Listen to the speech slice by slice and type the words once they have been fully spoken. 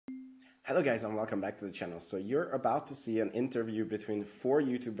Hello guys and welcome back to the channel. So you're about to see an interview between four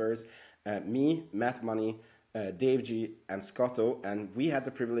YouTubers, me, Matt Money, Dave G and Scotto, and we had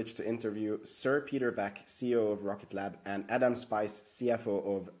the privilege to interview Sir Peter Beck, CEO of Rocket Lab, and Adam Spice,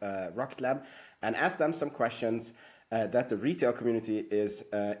 CFO of Rocket Lab, and ask them some questions that the retail community is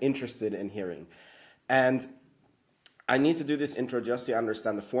interested in hearing. And I need to do this intro just so you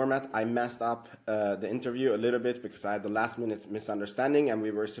understand the format. I messed up the interview a little bit because I had the last minute misunderstanding and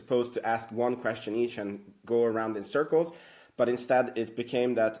we were supposed to ask one question each and go around in circles. But instead it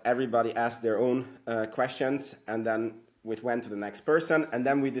became that everybody asked their own questions and then it went to the next person. And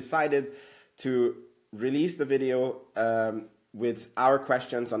then we decided to release the video with our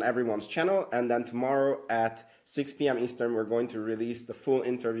questions on everyone's channel. And then tomorrow at 6 p.m. Eastern, we're going to release the full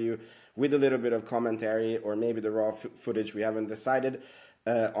interview with a little bit of commentary or maybe the raw footage, we haven't decided,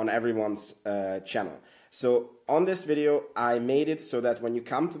 on everyone's channel. So on this video, I made it so that when you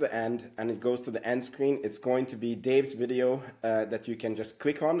come to the end and it goes to the end screen, it's going to be Dave's video that you can just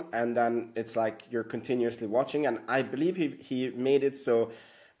click on, and then it's like you're continuously watching. And I believe he made it so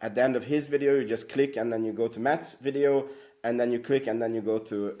at the end of his video, you just click and then you go to Matt's video, and then you click and then you go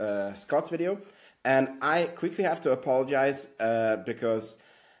to Scott's video. And I quickly have to apologize because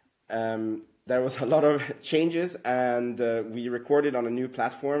there was a lot of changes and we recorded on a new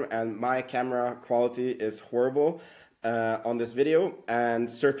platform and my camera quality is horrible on this video, and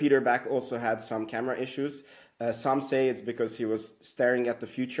Sir Peter Beck also had some camera issues. Some say it's because he was staring at the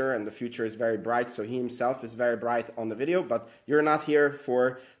future and the future is very bright, so he himself is very bright on the video, but you're not here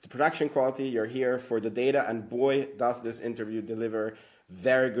for the production quality, you're here for the data, and boy does this interview deliver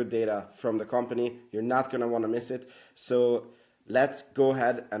very good data from the company. You're not going to want to miss it. So let's go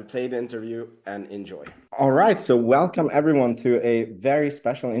ahead and play the interview and enjoy. All right, so welcome everyone to a very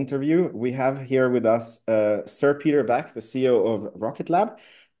special interview. We have here with us Sir Peter Beck, the CEO of Rocket Lab,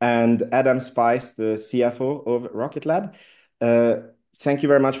 and Adam Spice, the CFO of Rocket Lab. Thank you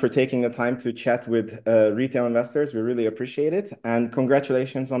very much for taking the time to chat with retail investors. We really appreciate it. And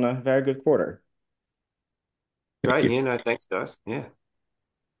congratulations on a very good quarter. Great. Yeah, no, thanks, guys. Yeah.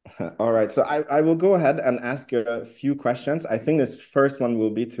 All right, so I will go ahead and ask you a few questions. I think this first one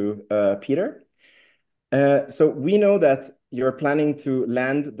will be to Peter. So we know that you're planning to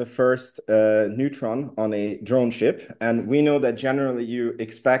land the first Neutron on a drone ship, and we know that generally you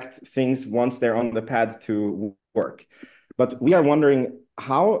expect things once they're on the pad to work. But we are wondering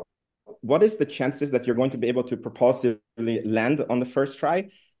what is the chances that you're going to be able to propulsively land on the first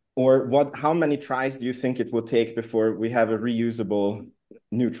try? Or how many tries do you think it will take before we have a reusable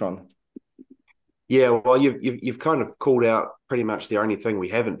Neutron? Yeah, well, you've kind of called out pretty much the only thing we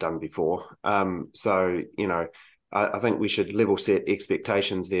haven't done before. So I think we should level set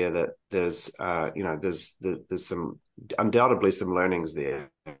expectations there that there's there's some undoubtedly some learnings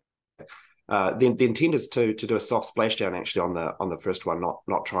there. The intent is to do a soft splashdown actually on the first one,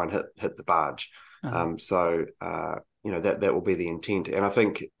 not try and hit the barge. So that will be the intent, and I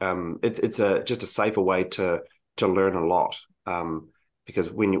think it's just a safer way to learn a lot,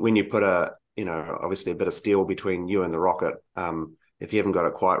 because when you put obviously a bit of steel between you and the rocket, if you haven't got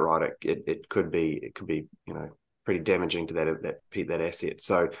it quite right, it could be pretty damaging to that asset.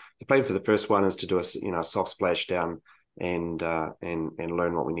 So the plan for the first one is to do a soft splashdown and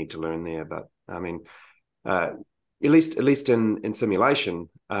learn what we need to learn there. But I mean, at least in simulation,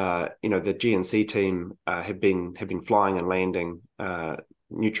 the GNC team have been flying and landing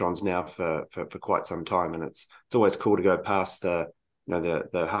Neutrons now for quite some time, and it's always cool to go past the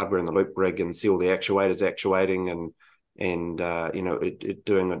hardware in the loop rig and see all the actuators actuating and it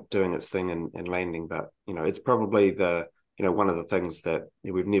doing its thing and landing. But it's probably one of the things that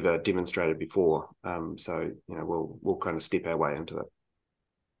we've never demonstrated before. So we'll kind of step our way into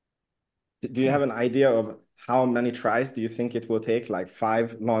it. Do you have an idea of how many tries do you think it will take, like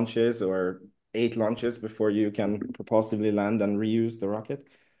 5 launches or 8 launches before you can propulsively land and reuse the rocket?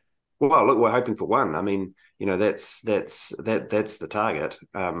 Well, look, we're hoping for one. I mean, that's the target.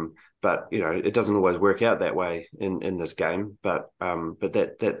 But it doesn't always work out that way in this game. But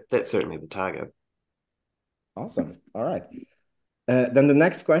that's certainly the target. Awesome. All right. Then the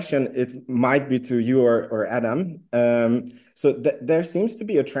next question, it might be to you or Adam. So there seems to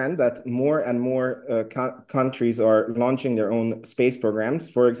be a trend that more and more countries are launching their own space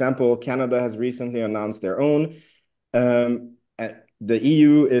programs. For example, Canada has recently announced their own. The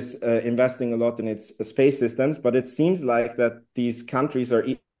EU is investing a lot in its space systems, but it seems like that these countries are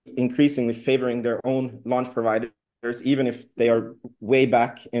increasingly favoring their own launch providers, even if they are way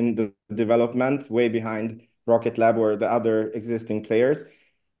back in the development, way behind Rocket Lab or the other existing players.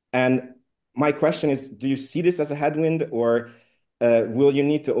 And my question is, do you see this as a headwind, or will you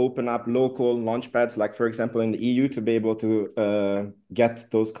need to open up local launch pads, like for example in the EU, to be able to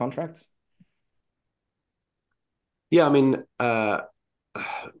get those contracts? Yeah, I mean,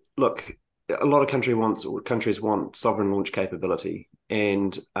 look, a lot of countries want sovereign launch capability,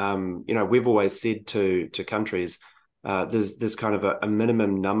 and we've always said to countries, there's kind of a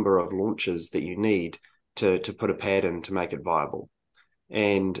minimum number of launches that you need to put a pad in to make it viable.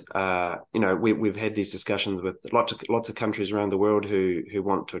 And we've had these discussions with lots of countries around the world who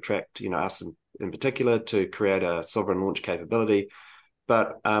want to attract us in particular to create a sovereign launch capability.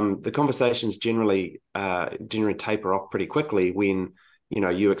 But the conversations generally taper off pretty quickly when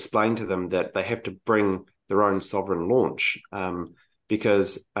you explain to them that they have to bring their own sovereign launch,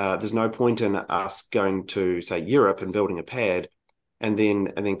 because there's no point in us going to, say, Europe and building a pad and then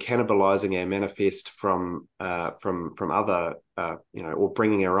cannibalizing our manifest from other or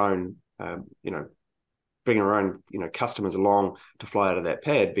bringing our own customers along to fly out of that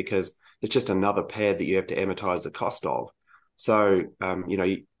pad, because it's just another pad that you have to amortize the cost of. So,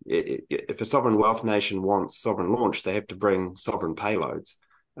 if a sovereign wealth nation wants sovereign launch, they have to bring sovereign payloads,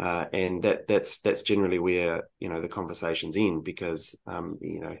 and that's generally where the conversations end, because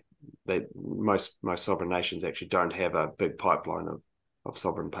most sovereign nations actually don't have a big pipeline of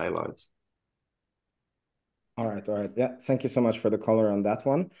sovereign payloads. All right. Yeah, thank you so much for the color on that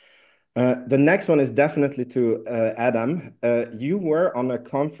one. The next one is definitely to Adam. You were on a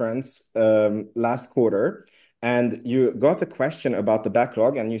conference last quarter, and you got a question about the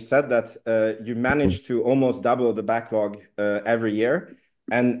backlog, and you said that you managed to almost double the backlog every year,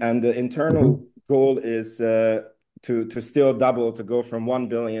 and the internal goal is to still double, to go from 1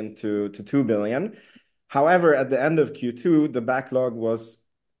 billion to 2 billion. However, at the end of Q2, the backlog was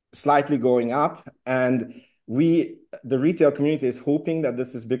slightly going up, and the retail community is hoping that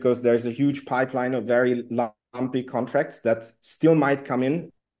this is because there's a huge pipeline of very lumpy contracts that still might come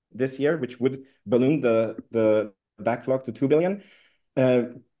in this year, which would balloon the backlog to 2 billion.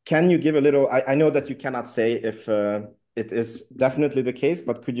 Can you give a little, I know that you cannot say if it is definitely the case,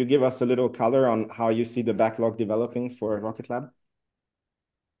 but could you give us a little color on how you see the backlog developing for Rocket Lab?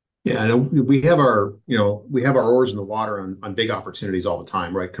 Yeah, and we have our oars in the water on big opportunities all the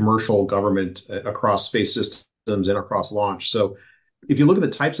time, right? Commercial, government, across space systems and across launch. So if you look at the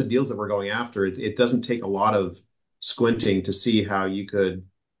types of deals that we're going after, it doesn't take a lot of squinting to see how you could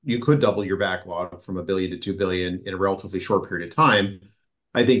double your backlog from 1 billion to 2 billion in a relatively short period of time.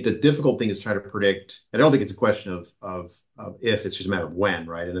 I think the difficult thing is trying to predict. I don't think it's a question of if, it's just a matter of when,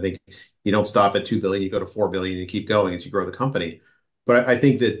 right? And I think you don't stop at 2 billion, you go to 4 billion, and you keep going as you grow the company. But I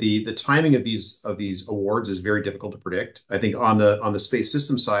think that the timing of these awards is very difficult to predict. I think on the space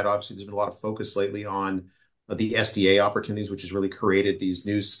system side, obviously, there's been a lot of focus lately on the SDA opportunities, which has really created these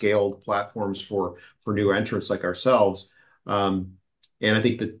new scaled platforms for new entrants like ourselves. And I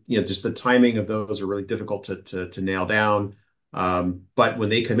think that just the timing of those are really difficult to nail down. But when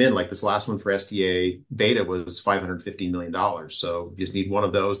they come in, like this last one for SDA beta was $550 million. So you just need one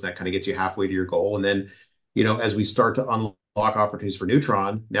of those, and that kind of gets you halfway to your goal. And then, as we start to unlock opportunities for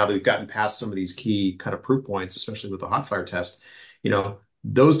Neutron, now that we've gotten past some of these key kind of proof points, especially with the hot fire test,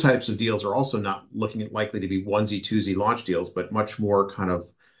 those types of deals are also not looking at likely to be onesie, twosie launch deals, but much more kind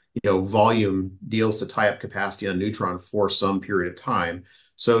of, volume deals to tie up capacity on Neutron for some period of time.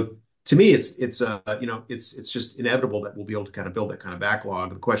 So to me, it's just inevitable that we'll be able to kind of build that kind of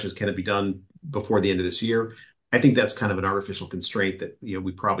backlog. The question is, can it be done before the end of this year? I think that's kind of an artificial constraint that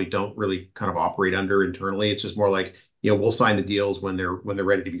we probably don't really kind of operate under internally. It's just more like we'll sign the deals when they're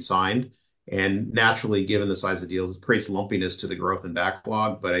ready to be signed, and naturally, given the size of deals, it creates lumpiness to the growth and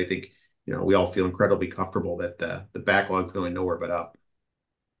backlog. But I think we all feel incredibly comfortable that the backlog is going nowhere but up.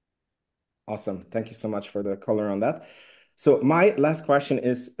 Awesome. Thank you so much for the color on that. So my last question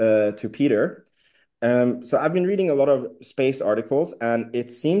is to Peter. So I've been reading a lot of space articles, and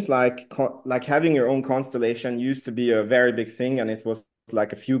it seems like having your own constellation used to be a very big thing, and it was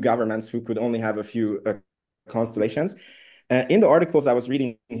like a few governments who could only have a few constellations. In the articles I was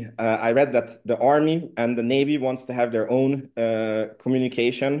reading, I read that the Army and the Navy wants to have their own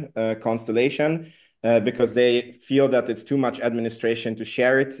communication constellation because they feel that it's too much administration to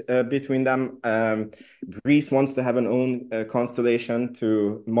share it between them. Greece wants to have an own constellation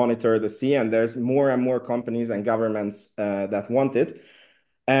to monitor the sea, and there's more and more companies and governments that want it.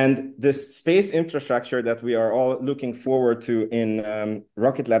 And this space infrastructure that we are all looking forward to in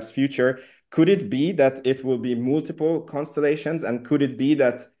Rocket Lab's future, could it be that it will be multiple constellations? And could it be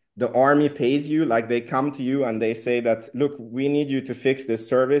that the Army pays you, like they come to you and they say that, look, we need you to fix this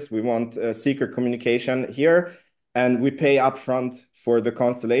service. We want secret communication here, and we pay upfront for the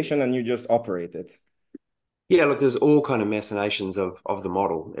constellation, and you just operate it? Yeah, look, there's all kind of machinations of the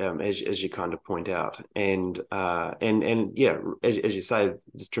model, as you kind of point out, and yeah, as you say,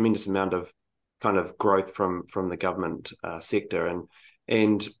 there's tremendous amount of kind of growth from the government sector,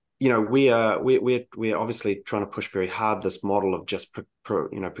 and you know we're obviously trying to push very hard this model of just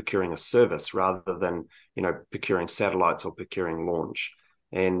procuring a service rather than procuring satellites or procuring launch,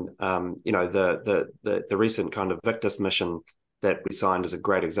 and the recent kind of Victus mission that we signed is a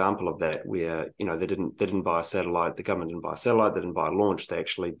great example of that, where they didn't buy a satellite, the government didn't buy a satellite, they didn't buy a launch, they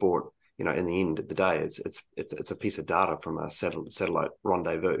actually bought, in the end of the day, it's a piece of data from a satellite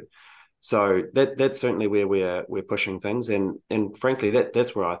rendezvous. So that's certainly where we're pushing things, and frankly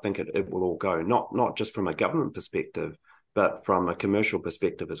that's where I think it will all go, not just from a government perspective, but from a commercial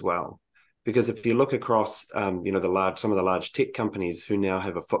perspective as well. Because if you look across, some of the large tech companies who now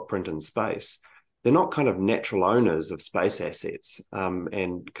have a footprint in space, they're not kind of natural owners of space assets,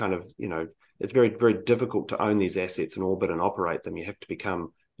 and kind of it's very very difficult to own these assets in orbit and operate them. You have to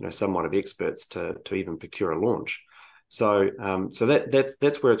become somewhat of experts to even procure a launch. So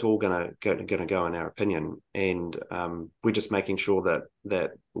that's where it's all going to go in our opinion, and we're just making sure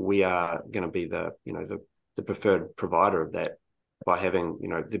that we are going to be the preferred provider of that by having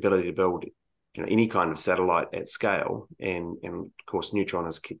the ability to build any kind of satellite at scale, and of course Neutron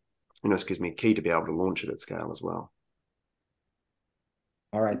is key to be able to launch it at scale as well.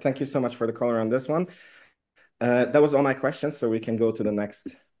 All right, thank you so much for the color on this one. That was all my questions, so we can go to the next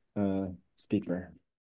speaker.